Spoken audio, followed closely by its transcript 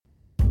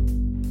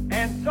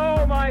And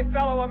so, my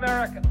fellow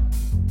Americans,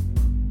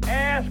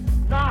 ask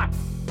not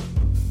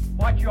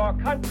what your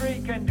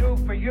country can do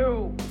for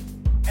you.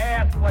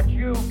 Ask what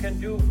you can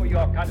do for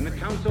your country. In the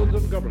councils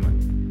of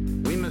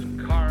government, we must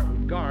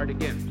guard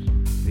against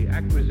the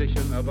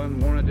acquisition of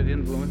unwarranted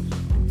influence,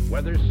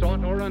 whether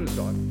sought or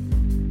unsought,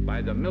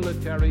 by the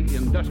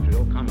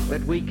military-industrial complex.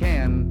 That we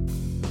can,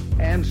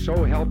 and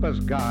so help us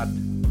God,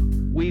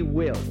 we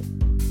will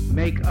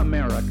make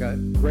America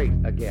great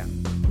again.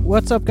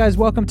 What's up, guys?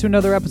 Welcome to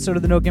another episode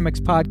of the No Gimmicks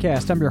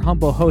Podcast. I'm your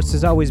humble host,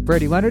 as always,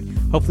 Brady Leonard.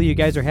 Hopefully you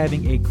guys are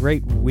having a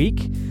great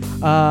week.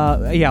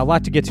 A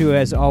lot to get to,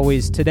 as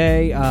always,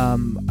 today.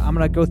 I'm going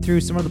to go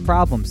through some of the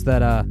problems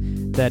that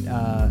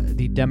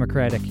the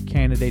Democratic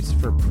candidates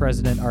for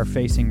president are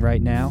facing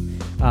right now.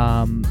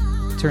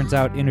 Turns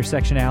out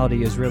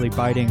intersectionality is really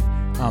biting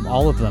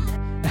all of them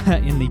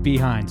in the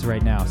behinds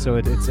right now, so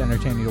it's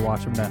entertaining to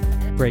watch. I'm going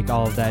to break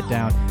all of that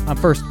down.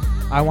 First,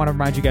 I want to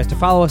remind you guys to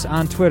follow us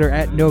on Twitter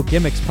at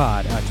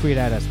NoGimmicksPod. Tweet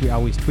at us. We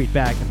always tweet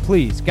back. And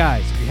please,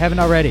 guys, if you haven't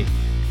already,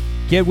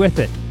 get with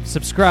it.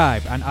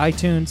 Subscribe on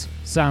iTunes,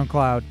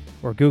 SoundCloud,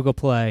 or Google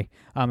Play.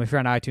 If you're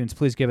on iTunes,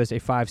 please give us a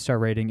 5-star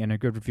rating and a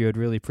good review. I'd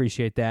really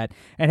appreciate that.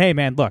 And hey,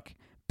 man, look,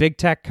 big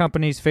tech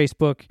companies,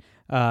 Facebook,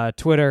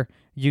 Twitter,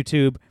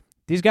 YouTube,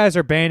 these guys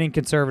are banning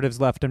conservatives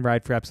left and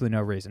right for absolutely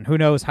no reason. Who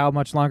knows how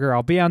much longer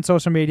I'll be on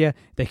social media?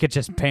 They could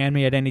just ban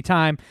me at any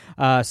time.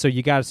 So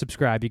you got to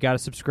subscribe. You got to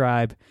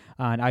subscribe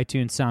on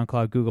iTunes,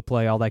 SoundCloud, Google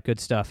Play, all that good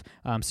stuff,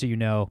 so you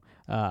know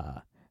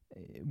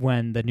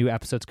when the new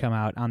episodes come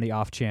out, on the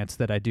off chance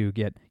that I do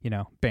get,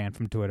 banned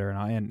from Twitter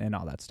and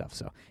all that stuff.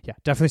 So yeah,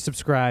 definitely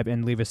subscribe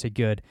and leave us a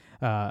good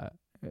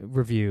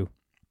review.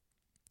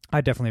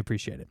 I definitely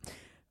appreciate it.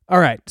 All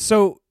right,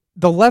 so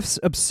the left's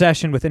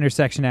obsession with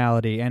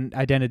intersectionality and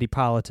identity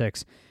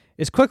politics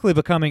is quickly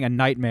becoming a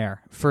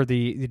nightmare for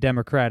the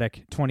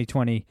Democratic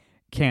 2020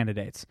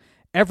 candidates.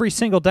 Every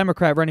single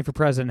Democrat running for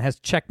president has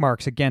check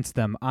marks against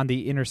them on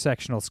the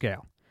intersectional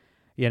scale,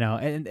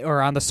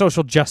 or on the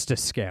social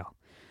justice scale.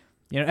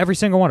 Every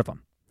single one of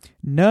them.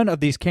 None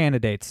of these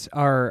candidates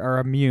are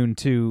immune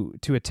to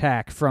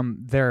attack from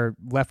their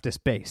leftist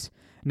base.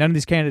 None of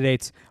these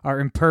candidates are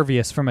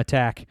impervious from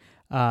attack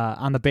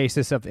on the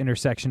basis of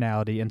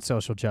intersectionality and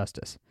social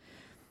justice.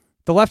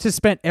 The left has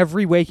spent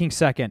every waking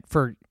second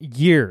for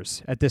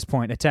years at this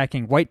point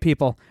attacking white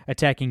people,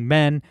 attacking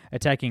men,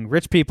 attacking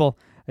rich people,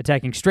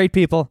 attacking straight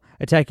people,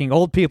 attacking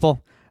old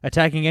people,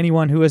 attacking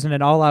anyone who isn't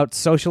an all-out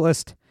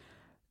socialist.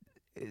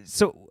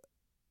 So,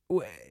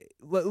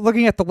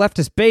 looking at the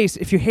leftist base,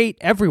 if you hate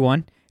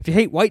everyone, if you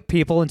hate white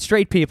people and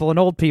straight people and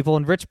old people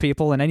and rich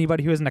people and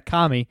anybody who isn't a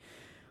commie,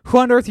 who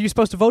on earth are you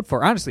supposed to vote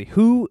for? Honestly,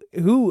 who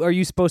are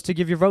you supposed to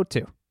give your vote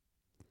to?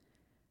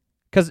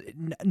 Because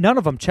none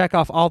of them check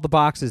off all the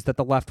boxes that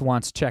the left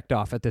wants checked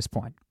off at this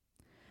point.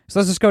 So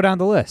let's just go down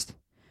the list.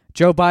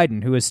 Joe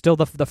Biden, who is still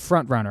the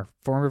front runner,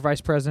 former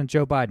Vice President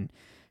Joe Biden.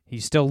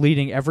 He's still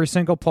leading every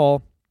single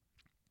poll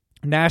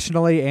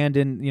nationally and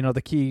in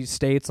the key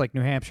states like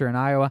New Hampshire and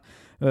Iowa,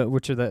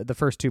 which are the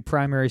first two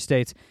primary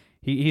states.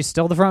 He's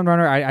still the front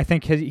runner. I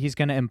think he's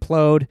going to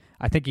implode.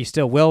 I think he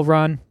still will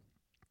run.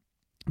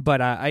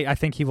 But I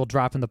think he will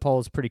drop in the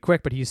polls pretty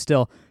quick, but he's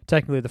still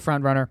technically the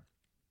front runner.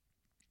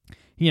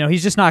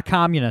 He's just not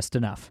communist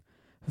enough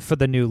for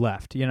the new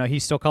left. He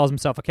still calls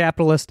himself a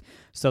capitalist,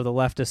 so the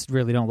leftists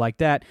really don't like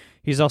that.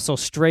 He's also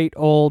straight,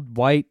 old,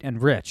 white,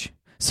 and rich.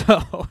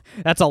 So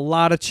that's a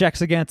lot of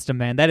checks against him,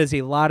 man. That is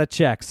a lot of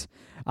checks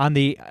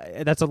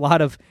that's a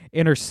lot of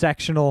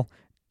intersectional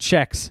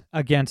checks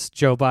against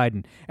Joe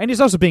Biden. And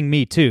he's also being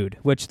Me Too'd,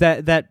 which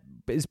that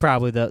is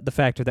probably the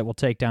factor that will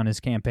take down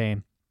his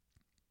campaign.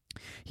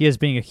 He is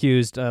being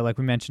accused, like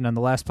we mentioned on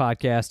the last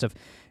podcast, of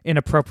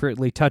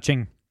inappropriately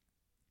touching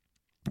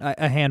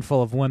a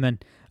handful of women.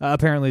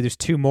 Apparently, there's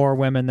 2 more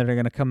women that are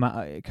going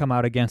to come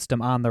out against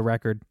him on the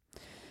record.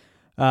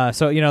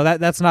 So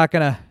that's not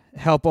going to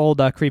help old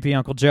creepy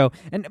Uncle Joe.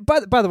 And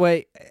by the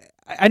way,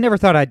 I never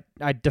thought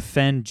I'd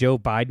defend Joe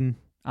Biden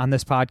on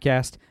this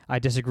podcast. I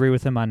disagree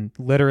with him on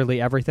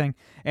literally everything,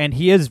 and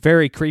he is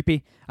very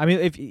creepy. I mean,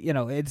 if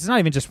it's not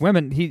even just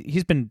women.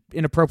 He's been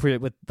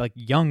inappropriate with like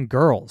young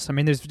girls. I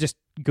mean, there's just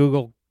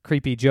Google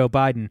creepy Joe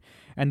Biden,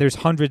 and there's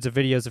hundreds of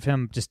videos of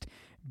him just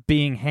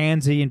being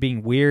handsy and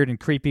being weird and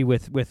creepy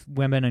with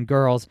women and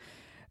girls.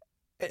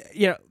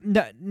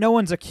 No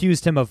one's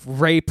accused him of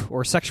rape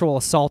or sexual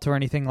assault or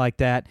anything like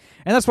that,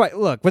 and that's why.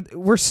 Look,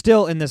 we're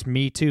still in this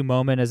Me Too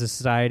moment as a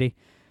society.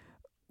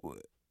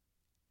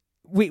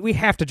 We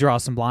have to draw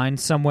some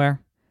lines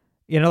somewhere.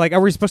 Are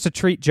we supposed to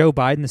treat Joe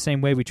Biden the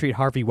same way we treat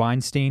Harvey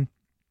Weinstein,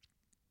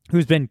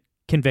 who's been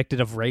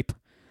convicted of rape?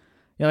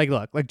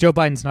 Look, Joe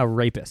Biden's not a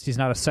rapist. He's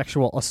not a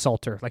sexual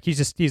assaulter.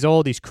 He's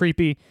old, he's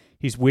creepy,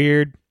 he's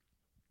weird,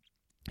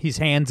 he's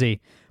handsy.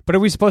 But are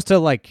we supposed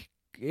to,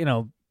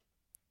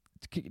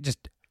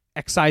 just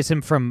excise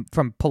him from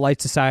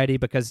polite society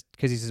because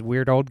he's this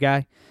weird old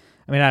guy?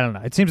 I mean, I don't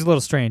know. It seems a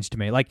little strange to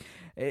me.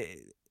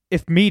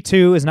 if Me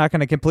Too is not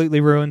going to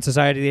completely ruin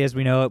society as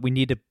we know it, we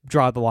need to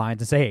draw the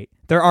lines and say, hey,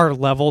 there are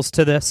levels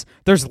to this.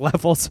 There's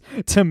levels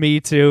to Me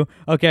Too.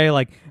 Okay,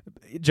 like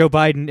Joe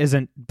Biden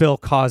isn't Bill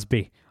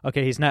Cosby.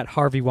 Okay, he's not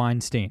Harvey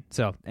Weinstein.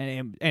 So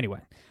anyway,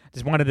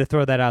 just wanted to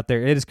throw that out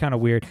there. It is kind of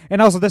weird.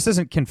 And also, this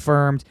isn't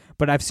confirmed,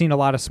 but I've seen a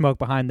lot of smoke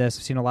behind this.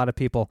 I've seen a lot of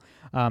people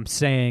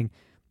saying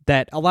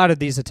that a lot of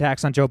these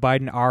attacks on Joe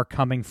Biden are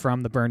coming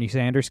from the Bernie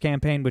Sanders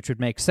campaign, which would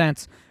make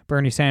sense.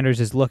 Bernie Sanders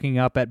is looking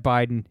up at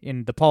Biden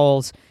in the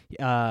polls,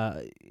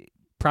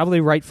 probably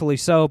rightfully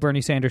so.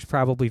 Bernie Sanders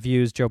probably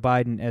views Joe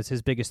Biden as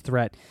his biggest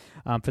threat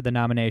for the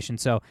nomination.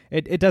 So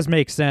it does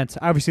make sense.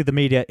 Obviously, the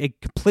media,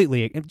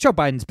 Joe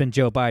Biden's been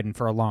Joe Biden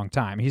for a long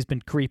time. He's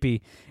been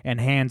creepy and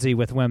handsy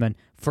with women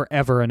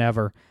forever and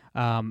ever.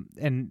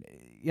 And,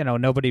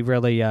 nobody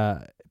really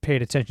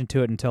paid attention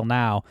to it until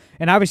now.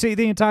 And obviously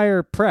the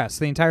entire press,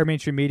 the entire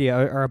mainstream media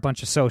are a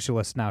bunch of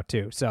socialists now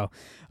too. So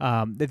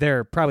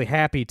they're probably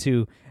happy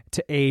to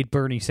aid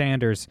Bernie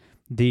Sanders,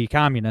 the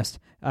communist,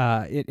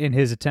 in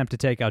his attempt to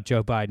take out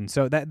Joe Biden.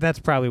 So that's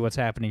probably what's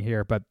happening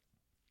here. But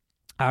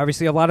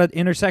obviously a lot of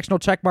intersectional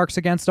check marks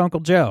against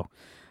Uncle Joe.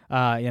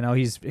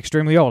 He's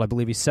extremely old. I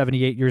believe he's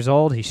 78 years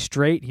old. He's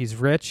straight. He's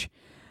rich.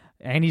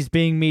 And he's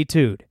being Me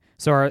Too'd.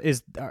 So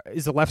is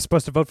the left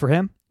supposed to vote for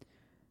him?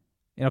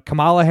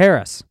 Kamala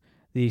Harris,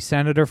 the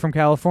senator from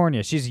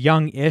California, she's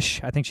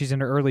young-ish. I think she's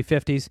in her early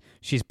 50s.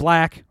 She's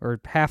black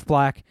or half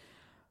black,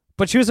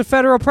 but she was a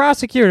federal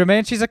prosecutor,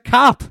 man. She's a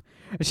cop.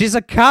 She's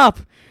a cop.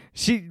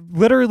 She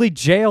literally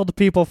jailed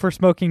people for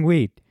smoking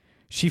weed.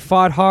 She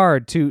fought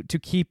hard to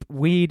keep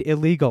weed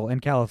illegal in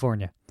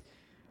California.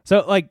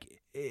 So,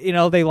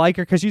 they like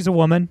her because she's a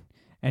woman,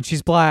 and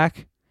she's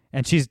black,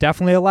 and she's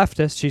definitely a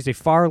leftist. She's a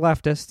far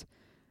leftist.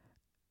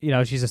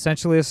 She's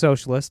essentially a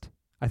socialist.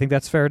 I think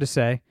that's fair to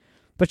say.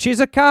 But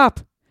she's a cop,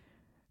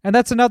 and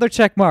that's another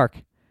check mark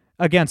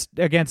against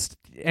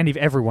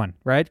everyone,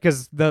 right?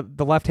 Because the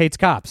left hates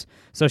cops.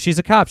 So she's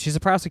a cop. She's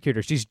a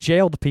prosecutor. She's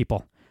jailed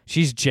people.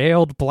 She's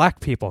jailed black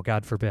people,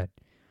 God forbid.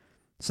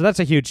 So that's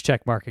a huge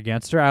check mark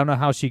against her. I don't know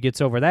how she gets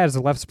over that. Is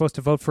the left supposed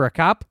to vote for a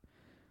cop?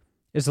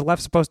 Is the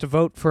left supposed to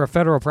vote for a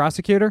federal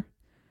prosecutor?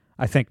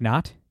 I think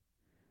not.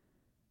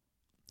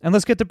 And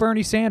let's get to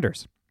Bernie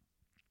Sanders.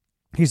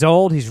 He's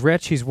old, he's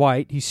rich, he's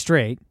white, he's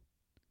straight.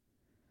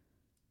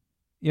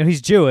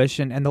 He's Jewish,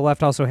 and the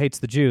left also hates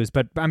the Jews.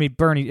 But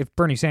if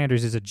Bernie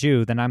Sanders is a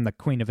Jew, then I'm the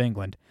Queen of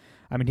England.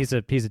 He's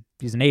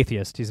an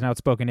atheist. He's an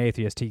outspoken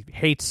atheist. He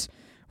hates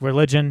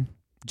religion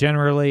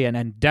generally,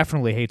 and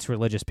definitely hates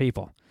religious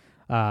people.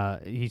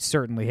 He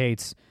certainly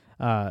hates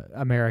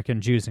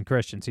American Jews and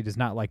Christians. He does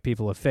not like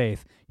people of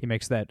faith. He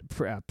makes that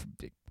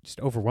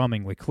just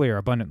overwhelmingly clear,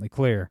 abundantly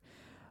clear.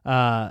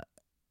 But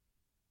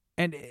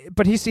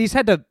he's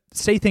had to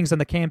say things on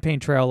the campaign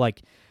trail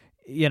like,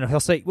 he'll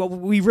say, well,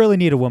 we really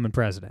need a woman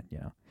president,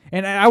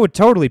 And I would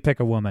totally pick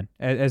a woman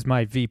as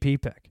my VP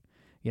pick.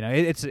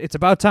 It's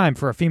about time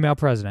for a female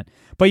president,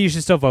 but you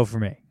should still vote for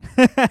me.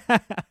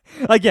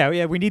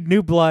 We need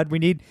new blood. We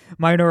need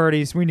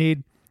minorities. We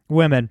need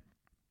women.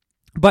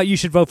 But you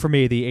should vote for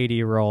me, the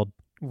 80-year-old,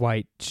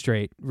 white,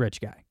 straight, rich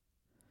guy,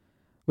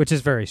 which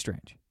is very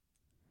strange.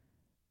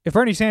 If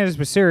Bernie Sanders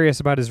was serious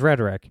about his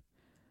rhetoric,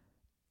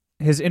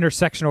 his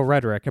intersectional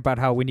rhetoric about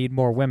how we need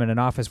more women in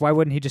office, why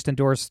wouldn't he just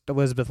endorse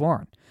Elizabeth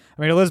Warren?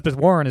 Elizabeth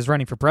Warren is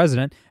running for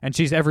president, and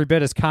she's every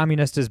bit as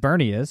communist as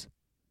Bernie is.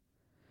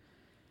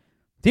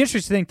 The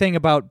interesting thing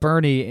about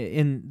Bernie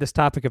in this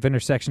topic of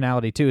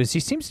intersectionality, too, is he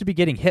seems to be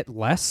getting hit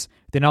less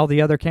than all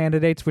the other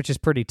candidates, which is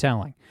pretty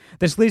telling.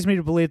 This leads me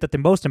to believe that the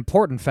most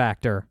important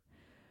factor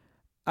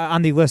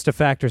on the list of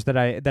factors that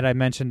I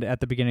mentioned at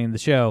the beginning of the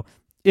show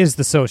is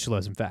the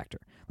socialism factor.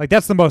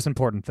 That's the most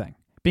important thing.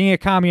 Being a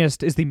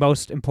communist is the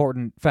most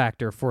important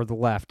factor for the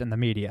left and the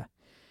media.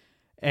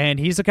 And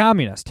he's a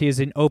communist. He is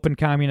an open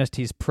communist.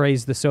 He's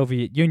praised the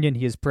Soviet Union.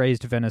 He has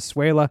praised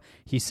Venezuela.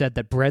 He said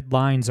that bread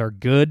lines are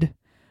good,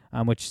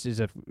 which is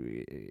a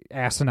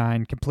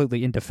asinine,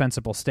 completely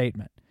indefensible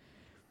statement.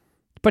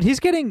 But he's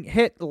getting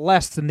hit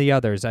less than the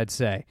others, I'd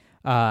say,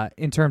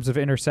 in terms of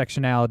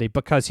intersectionality,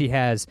 because he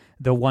has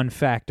the one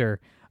factor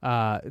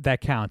that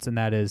counts, and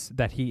that is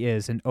that he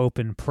is an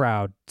open,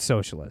 proud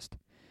socialist.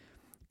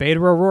 Beto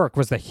O'Rourke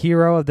was the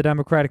hero of the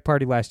Democratic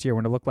Party last year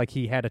when it looked like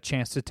he had a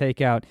chance to take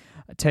out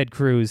Ted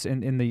Cruz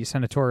in the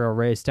senatorial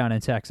race down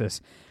in Texas.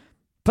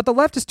 But the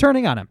left is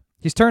turning on him.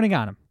 He's turning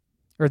on him.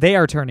 Or they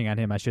are turning on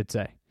him, I should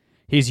say.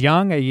 He's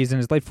young. He's in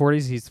his late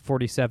 40s. He's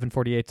 47,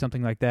 48,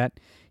 something like that.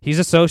 He's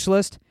a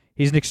socialist.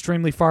 He's an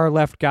extremely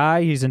far-left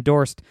guy. He's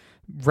endorsed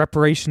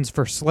reparations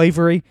for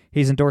slavery.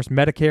 He's endorsed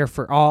Medicare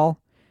for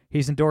all.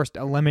 He's endorsed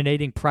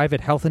eliminating private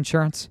health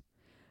insurance.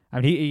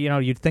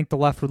 You'd think the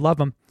left would love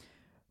him.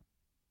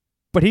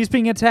 But he's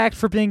being attacked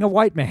for being a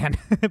white man,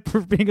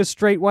 for being a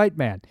straight white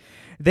man.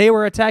 They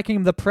were attacking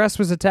him. The press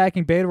was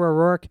attacking Beto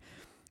O'Rourke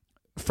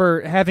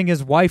for having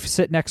his wife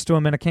sit next to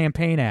him in a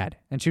campaign ad.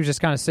 And she was just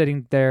kind of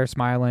sitting there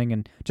smiling,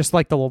 and just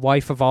like the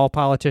wife of all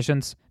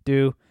politicians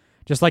do,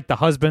 Just like the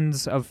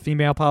husbands of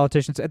female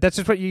politicians. That's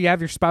just what you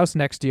have your spouse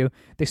next to you.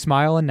 They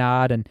smile and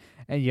nod, and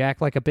you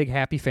act like a big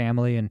happy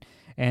family.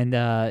 And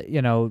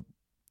the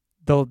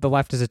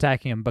left is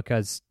attacking him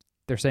because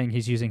they're saying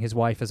he's using his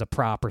wife as a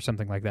prop or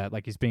something like that,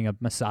 like he's being a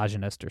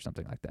misogynist or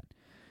something like that.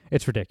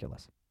 It's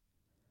ridiculous.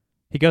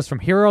 He goes from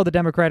hero of the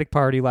Democratic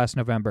Party last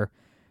November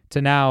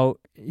to now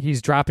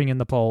he's dropping in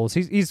the polls.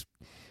 He's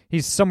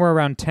somewhere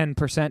around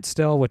 10%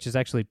 still, which is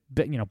actually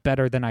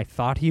better than I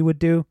thought he would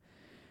do.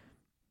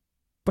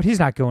 But he's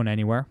not going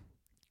anywhere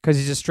because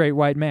he's a straight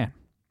white man.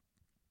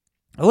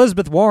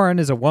 Elizabeth Warren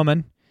is a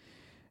woman,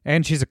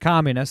 and she's a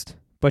communist,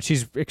 but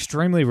she's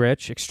extremely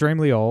rich,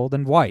 extremely old,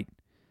 and white.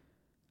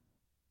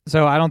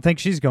 So I don't think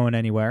she's going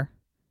anywhere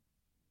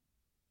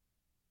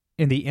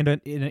in the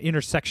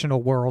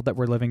intersectional world that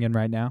we're living in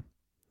right now.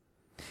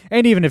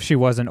 And even if she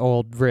wasn't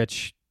old,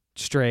 rich,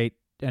 straight,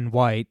 and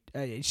white,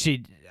 she's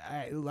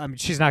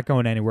not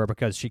going anywhere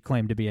because she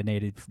claimed to be a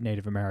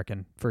Native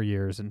American for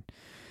years and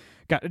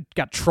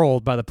got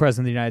trolled by the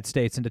President of the United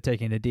States into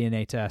taking a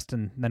DNA test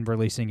and then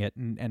releasing it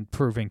and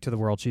proving to the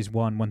world she's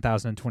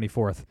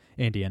 1,024th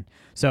Indian.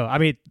 So, I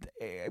mean,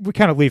 we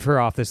kind of leave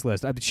her off this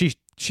list. I mean,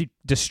 she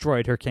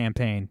destroyed her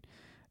campaign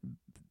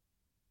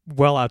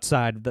well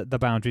outside the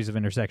boundaries of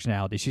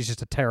intersectionality. She's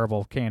just a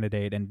terrible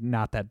candidate and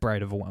not that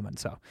bright of a woman.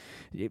 So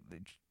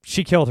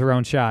she killed her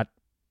own shot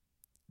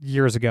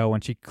years ago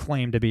when she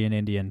claimed to be an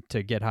Indian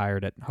to get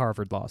hired at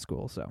Harvard Law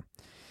School. So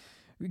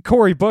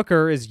Cory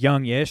Booker is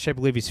young-ish. I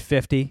believe he's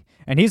 50,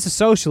 and he's a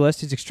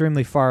socialist. He's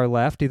extremely far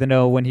left, even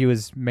though when he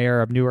was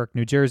mayor of Newark,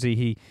 New Jersey,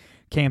 he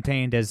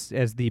campaigned as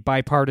the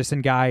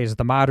bipartisan guy, as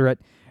the moderate.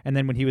 And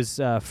then when he was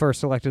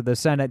first elected to the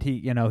Senate, he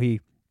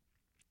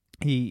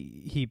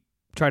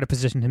tried to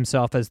position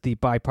himself as the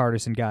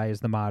bipartisan guy,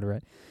 as the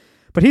moderate.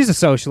 But he's a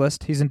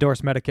socialist. He's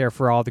endorsed Medicare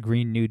for all, the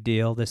Green New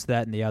Deal, this,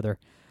 that, and the other.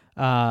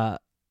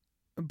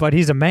 But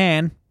he's a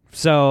man.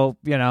 So,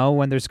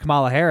 when there's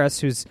Kamala Harris,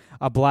 who's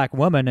a black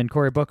woman, and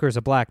Cory Booker is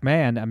a black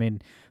man, I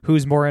mean,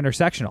 who's more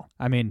intersectional?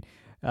 I mean,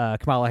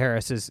 Kamala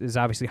Harris is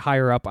obviously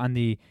higher up on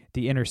the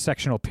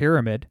intersectional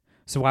pyramid,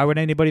 so why would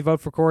anybody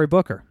vote for Cory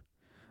Booker?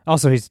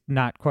 Also, he's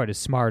not quite as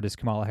smart as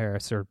Kamala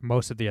Harris or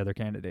most of the other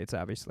candidates,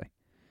 obviously.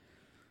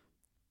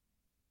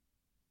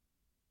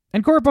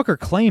 And Cory Booker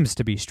claims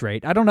to be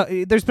straight. I don't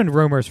know. There's been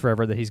rumors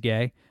forever that he's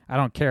gay. I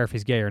don't care if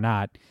he's gay or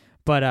not.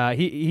 But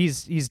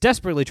he's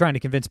desperately trying to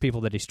convince people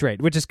that he's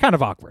straight, which is kind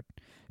of awkward.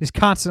 He's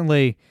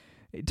constantly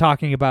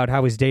talking about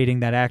how he's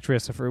dating that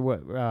actress,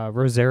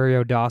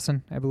 Rosario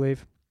Dawson, I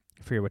believe.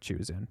 I forget what she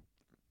was in.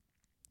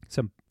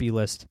 Some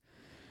B-list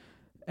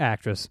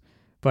actress.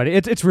 But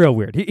it's real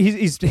weird.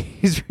 He's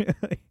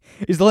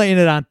laying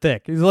it on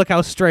thick. He's, look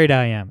how straight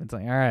I am. It's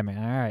like, all right, man,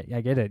 all right,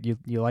 I get it.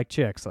 You like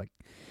chicks. Like,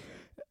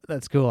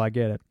 that's cool, I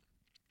get it.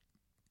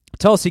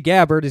 Tulsi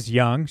Gabbard is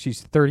young.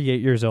 She's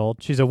 38 years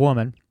old. She's a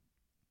woman.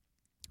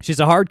 She's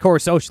a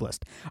hardcore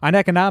socialist. On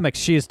economics,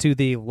 she is to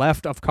the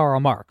left of Karl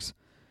Marx.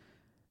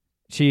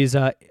 She's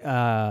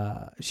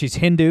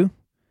Hindu.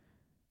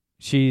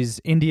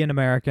 She's Indian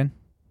American.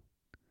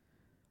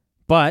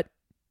 But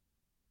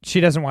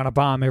she doesn't want to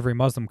bomb every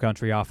Muslim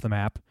country off the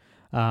map.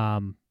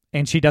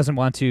 And she doesn't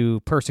want to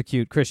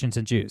persecute Christians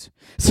and Jews.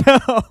 So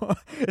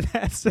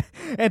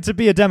and to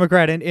be a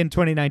Democrat in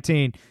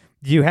 2019,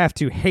 you have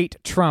to hate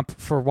Trump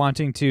for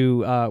wanting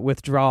to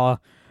withdraw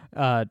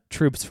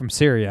troops from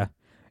Syria.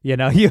 You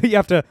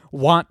have to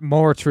want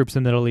more troops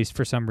in the Middle East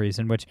for some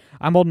reason, which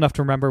I'm old enough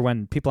to remember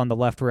when people on the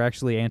left were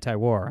actually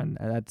anti-war, and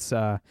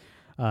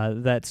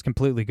that's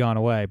completely gone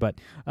away. But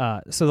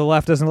so the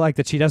left doesn't like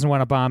that she doesn't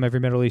want to bomb every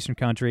Middle Eastern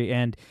country,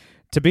 and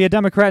to be a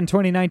Democrat in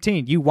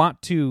 2019, you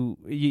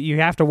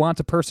have to want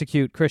to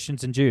persecute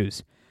Christians and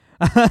Jews.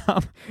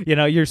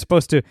 You're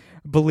supposed to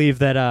believe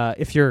that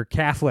if you're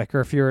Catholic or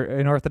if you're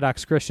an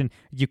Orthodox Christian,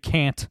 you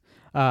can't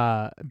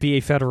be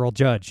a federal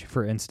judge,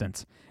 for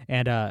instance.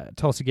 And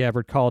Tulsi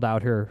Gabbard called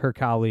out her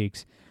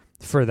colleagues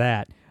for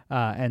that.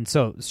 And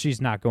so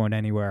she's not going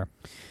anywhere.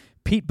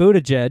 Pete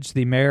Buttigieg,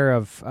 the mayor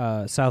of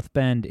South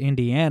Bend,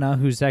 Indiana,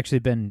 who's actually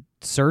been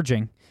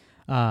surging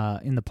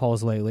in the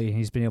polls lately.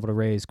 He's been able to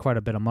raise quite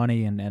a bit of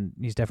money, and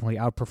he's definitely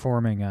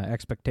outperforming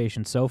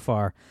expectations so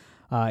far.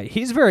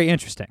 He's very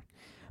interesting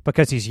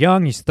because he's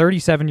young. He's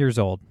 37 years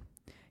old.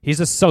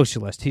 He's a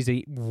socialist. He's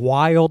a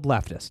wild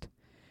leftist.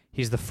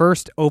 He's the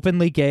first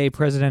openly gay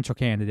presidential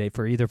candidate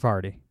for either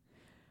party.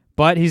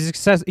 But he's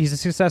a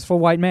successful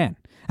white man.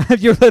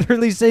 You're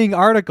literally seeing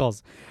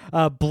articles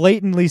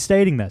blatantly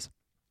stating this.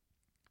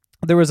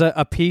 There was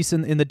a piece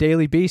in the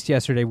Daily Beast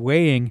yesterday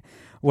weighing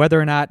whether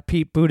or not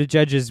Pete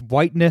Buttigieg's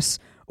whiteness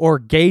or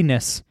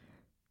gayness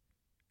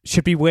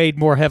should be weighed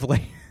more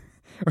heavily.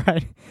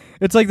 Right?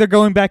 It's like they're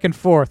going back and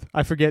forth.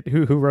 I forget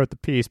who wrote the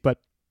piece, but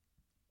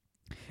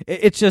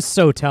it's just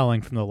so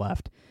telling from the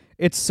left.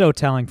 It's so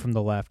telling from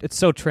the left. It's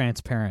so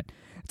transparent.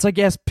 It's like,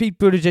 yes, Pete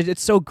Buttigieg,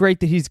 it's so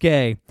great that he's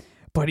gay,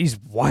 but he's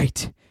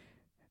white.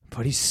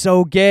 But he's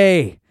so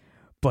gay.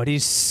 But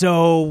he's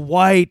so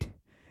white.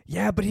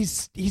 Yeah, but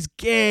he's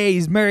gay.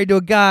 He's married to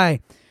a guy.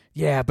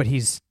 Yeah, but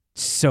he's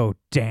so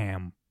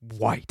damn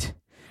white.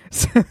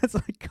 So it's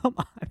like, come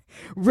on.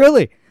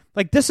 Really?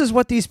 Like, this is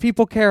what these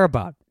people care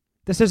about.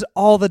 This is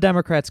all the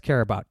Democrats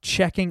care about,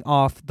 checking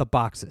off the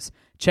boxes,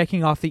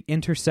 checking off the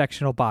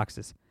intersectional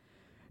boxes.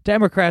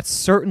 Democrats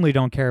certainly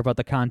don't care about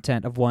the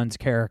content of one's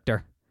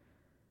character.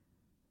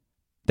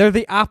 They're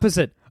the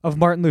opposite of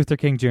Martin Luther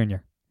King Jr.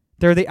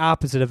 They're the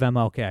opposite of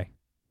MLK.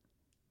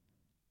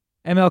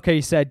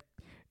 MLK said,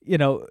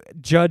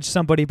 judge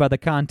somebody by the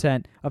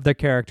content of their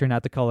character,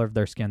 not the color of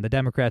their skin. The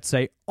Democrats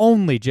say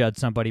only judge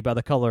somebody by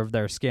the color of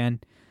their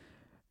skin,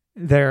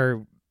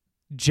 their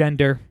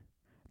gender,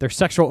 their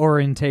sexual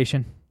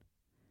orientation.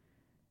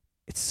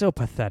 It's so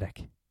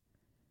pathetic.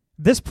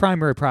 This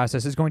primary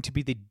process is going to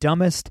be the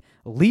dumbest,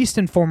 least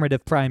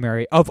informative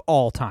primary of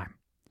all time.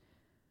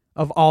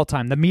 Of all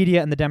time. The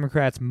media and the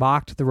Democrats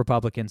mocked the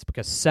Republicans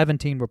because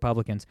 17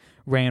 Republicans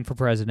ran for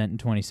president in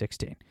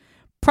 2016.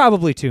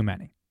 Probably too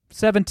many.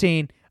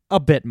 17, a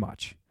bit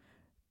much.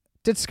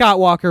 Did Scott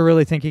Walker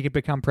really think he could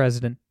become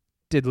president?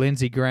 Did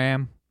Lindsey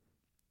Graham?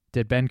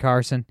 Did Ben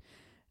Carson?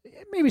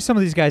 Maybe some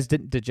of these guys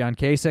didn't. Did John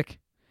Kasich?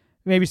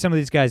 Maybe some of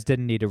these guys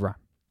didn't need to run.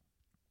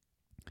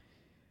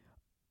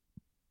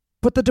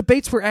 But the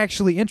debates were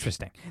actually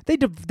interesting. They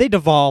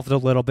devolved a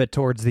little bit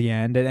towards the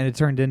end, and it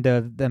turned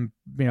into them,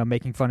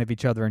 making fun of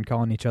each other and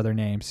calling each other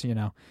names.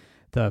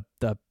 The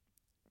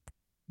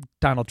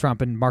Donald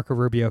Trump and Marco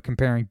Rubio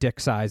comparing dick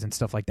size and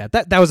stuff like that.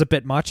 That was a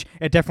bit much.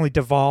 It definitely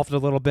devolved a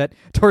little bit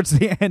towards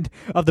the end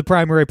of the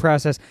primary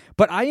process.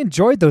 But I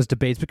enjoyed those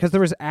debates because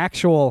there was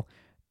actual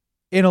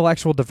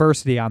intellectual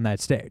diversity on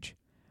that stage.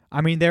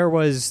 I mean, there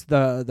was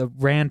the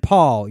Rand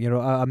Paul,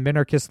 a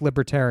minarchist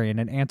libertarian,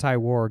 an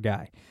anti-war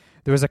guy.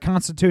 There was a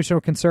constitutional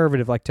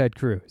conservative like Ted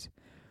Cruz.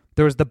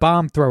 There was the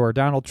bomb thrower,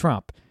 Donald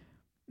Trump.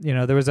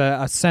 There was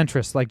a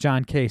centrist like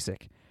John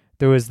Kasich.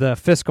 There was the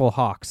fiscal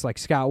hawks like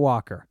Scott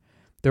Walker.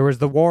 There was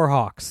the war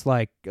hawks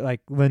like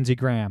Lindsey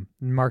Graham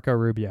and Marco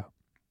Rubio.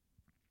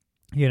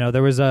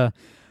 There was a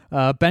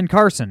Ben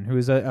Carson, who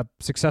was a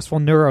successful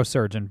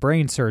neurosurgeon,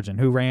 brain surgeon,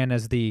 who ran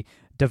as the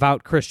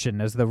devout Christian,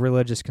 as the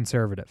religious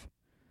conservative.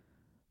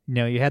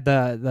 You had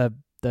the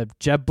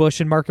Jeb Bush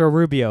and Marco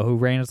Rubio, who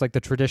ran as like the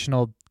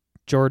traditional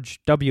George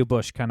W.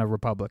 Bush kind of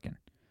Republican.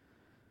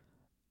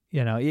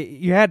 They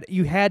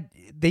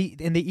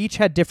each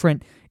had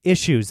different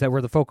issues that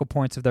were the focal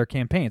points of their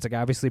campaigns. Like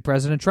obviously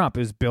President Trump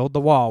is build the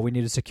wall. We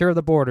need to secure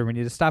the border. We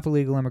need to stop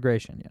illegal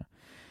immigration.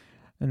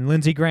 And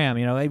Lindsey Graham,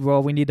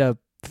 we need to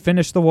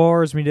finish the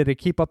wars. We need to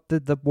keep up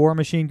the war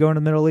machine going to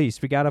the Middle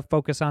East. We got to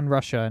focus on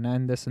Russia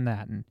and this and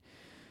that. And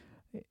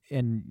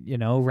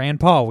Rand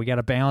Paul, we got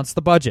to balance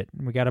the budget.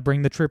 And we got to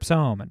bring the troops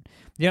home.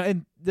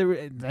 And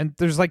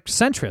there's like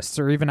centrists,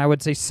 or even I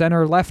would say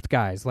center-left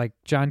guys like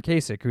John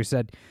Kasich, who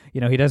said, he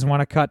doesn't want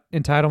to cut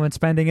entitlement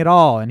spending at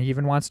all, and he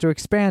even wants to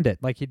expand it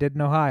like he did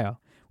in Ohio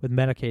with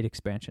Medicaid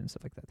expansion and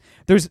stuff like that.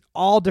 There's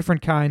all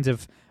different kinds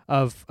of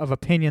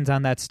opinions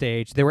on that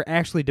stage. They were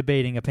actually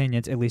debating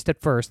opinions, at least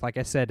at first. Like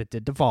I said, it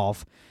did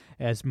devolve,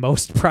 as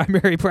most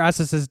primary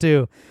processes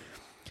do.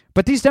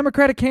 But these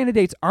Democratic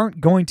candidates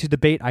aren't going to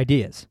debate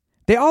ideas.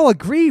 They all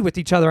agree with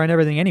each other on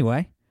everything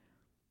anyway.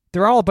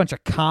 They're all a bunch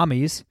of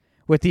commies,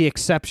 with the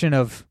exception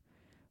of,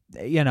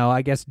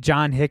 I guess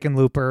John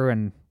Hickenlooper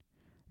and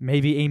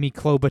maybe Amy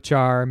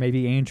Klobuchar,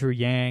 maybe Andrew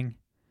Yang.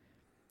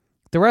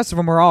 The rest of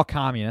them are all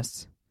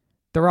communists.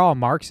 They're all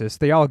Marxists.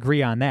 They all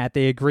agree on that.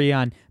 They agree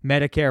on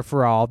Medicare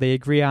for all. They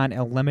agree on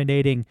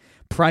eliminating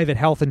private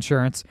health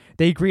insurance.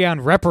 They agree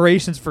on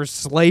reparations for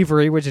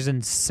slavery, which is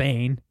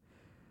insane.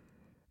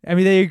 I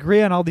mean, they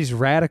agree on all these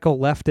radical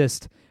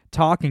leftist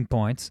talking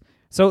points.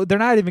 So they're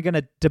not even going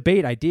to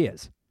debate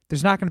ideas.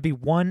 There's not going to be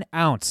 1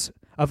 ounce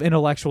of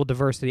intellectual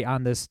diversity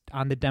on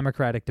the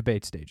Democratic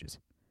debate stages.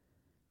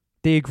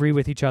 They agree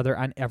with each other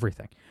on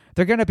everything.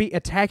 They're going to be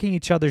attacking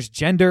each other's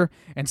gender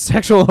and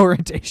sexual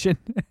orientation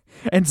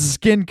and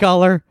skin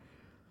color.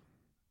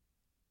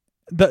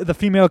 The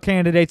female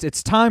candidates,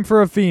 it's time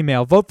for a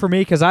female. Vote for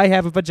me because I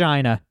have a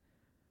vagina.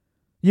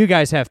 You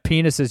guys have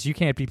penises. You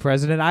can't be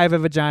president. I have a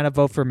vagina.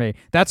 Vote for me.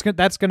 That's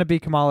going to be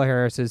Kamala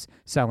Harris's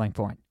selling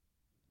point.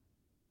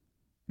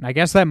 And I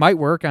guess that might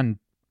work on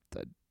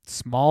the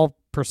small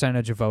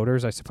percentage of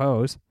voters, I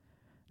suppose,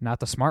 not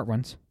the smart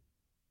ones.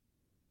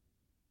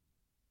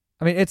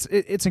 I mean,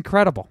 it's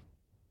incredible.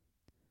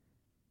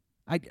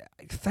 I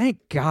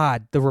thank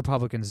God the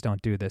Republicans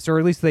don't do this, or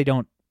at least they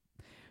don't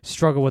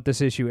struggle with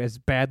this issue as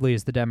badly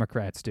as the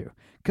Democrats do,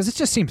 because it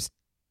just seems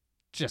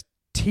just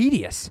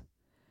tedious,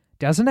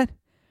 doesn't it?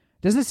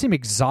 Doesn't it seem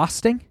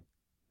exhausting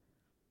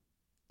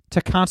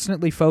to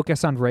constantly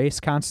focus on race,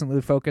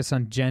 constantly focus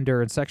on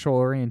gender and sexual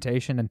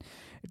orientation and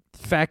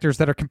factors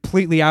that are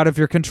completely out of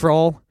your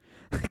control?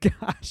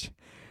 Gosh,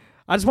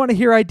 I just want to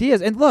hear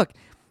ideas. And look,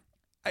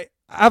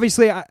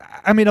 obviously,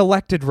 I'm an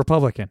elected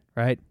Republican,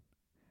 right?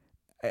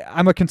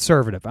 I'm a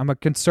conservative. I'm a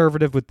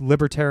conservative with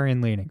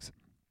libertarian leanings.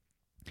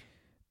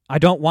 I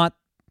don't want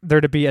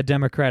there to be a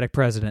Democratic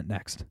president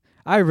next.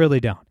 I really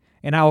don't.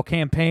 And I will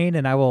campaign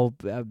and I will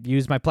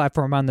use my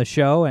platform on the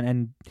show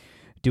and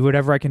do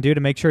whatever I can do to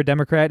make sure a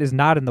Democrat is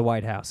not in the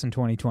White House in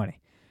 2020.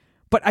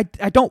 But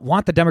I don't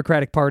want the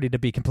Democratic Party to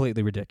be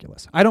completely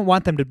ridiculous. I don't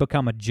want them to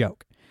become a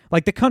joke.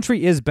 Like, the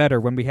country is better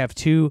when we have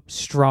two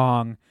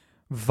strong,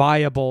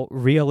 viable,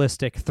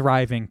 realistic,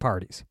 thriving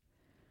parties.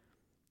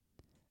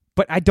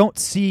 But I don't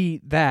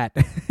see that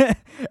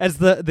as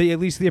the at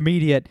least the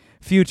immediate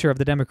future of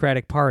the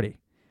Democratic Party,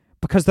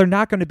 because they're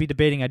not going to be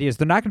debating ideas.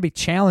 They're not going to be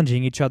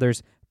challenging each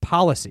other's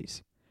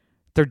policies.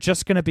 They're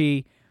just going to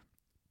be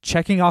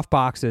checking off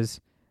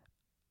boxes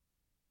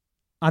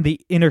on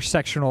the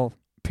intersectional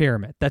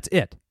pyramid. That's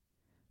it.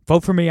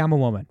 Vote for me, I'm a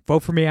woman.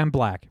 Vote for me, I'm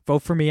black.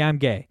 Vote for me, I'm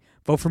gay.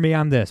 Vote for me,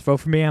 I'm this. Vote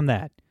for me, I'm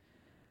that.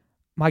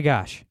 My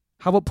gosh.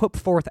 How about put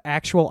forth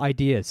actual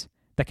ideas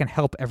that can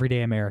help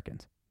everyday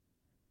Americans?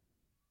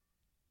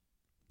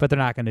 But they're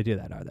not going to do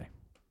that, are they?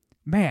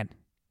 Man,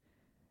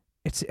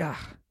 it's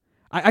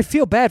I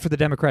feel bad for the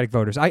Democratic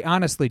voters. I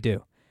honestly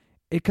do.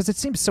 Because it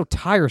seems so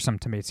tiresome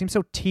to me. It seems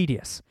so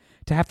tedious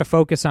to have to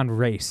focus on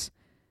race,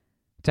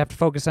 to have to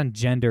focus on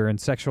gender and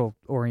sexual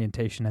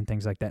orientation and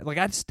things like that. Like,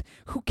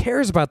 who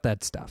cares about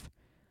that stuff?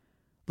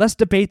 Let's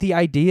debate the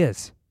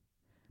ideas.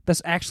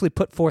 Let's actually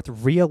put forth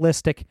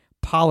realistic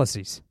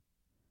policies.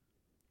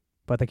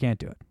 But they can't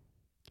do it.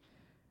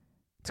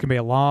 It's going to be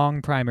a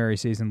long primary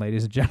season,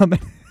 ladies and gentlemen.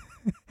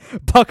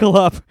 Buckle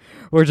up.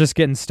 We're just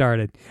getting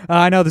started.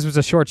 I know this was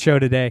a short show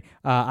today.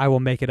 I will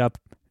make it up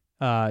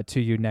to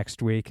you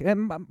next week.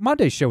 And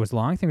Monday's show was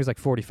long. I think it was like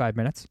 45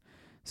 minutes.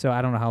 So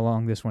I don't know how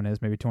long this one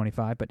is, maybe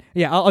 25. But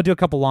yeah, I'll do a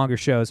couple longer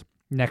shows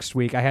next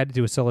week. I had to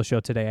do a solo show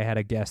today. I had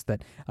a guest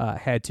that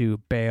had to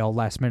bail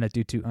last minute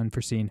due to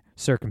unforeseen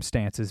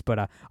circumstances.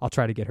 But I'll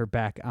try to get her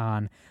back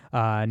on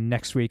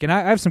next week. And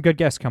I have some good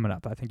guests coming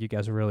up. I think you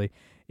guys will really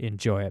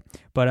enjoy it.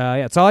 But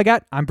yeah, that's all I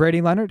got. I'm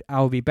Brady Leonard. I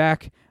will be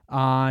back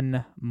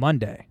on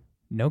Monday.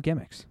 No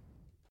gimmicks.